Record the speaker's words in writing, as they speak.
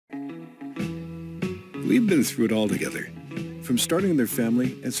We've been through it all together. From starting their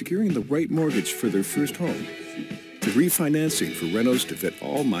family and securing the right mortgage for their first home, to refinancing for Renos to fit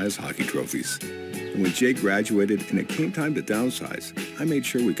all Maya's hockey trophies. And when Jay graduated and it came time to downsize, I made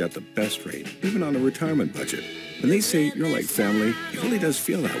sure we got the best rate, even on a retirement budget. When they say you're like family, it really does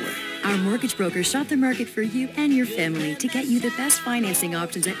feel that way. Our mortgage brokers shop the market for you and your family to get you the best financing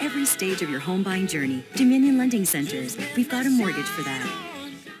options at every stage of your home buying journey. Dominion Lending Centers. We've got a mortgage for that.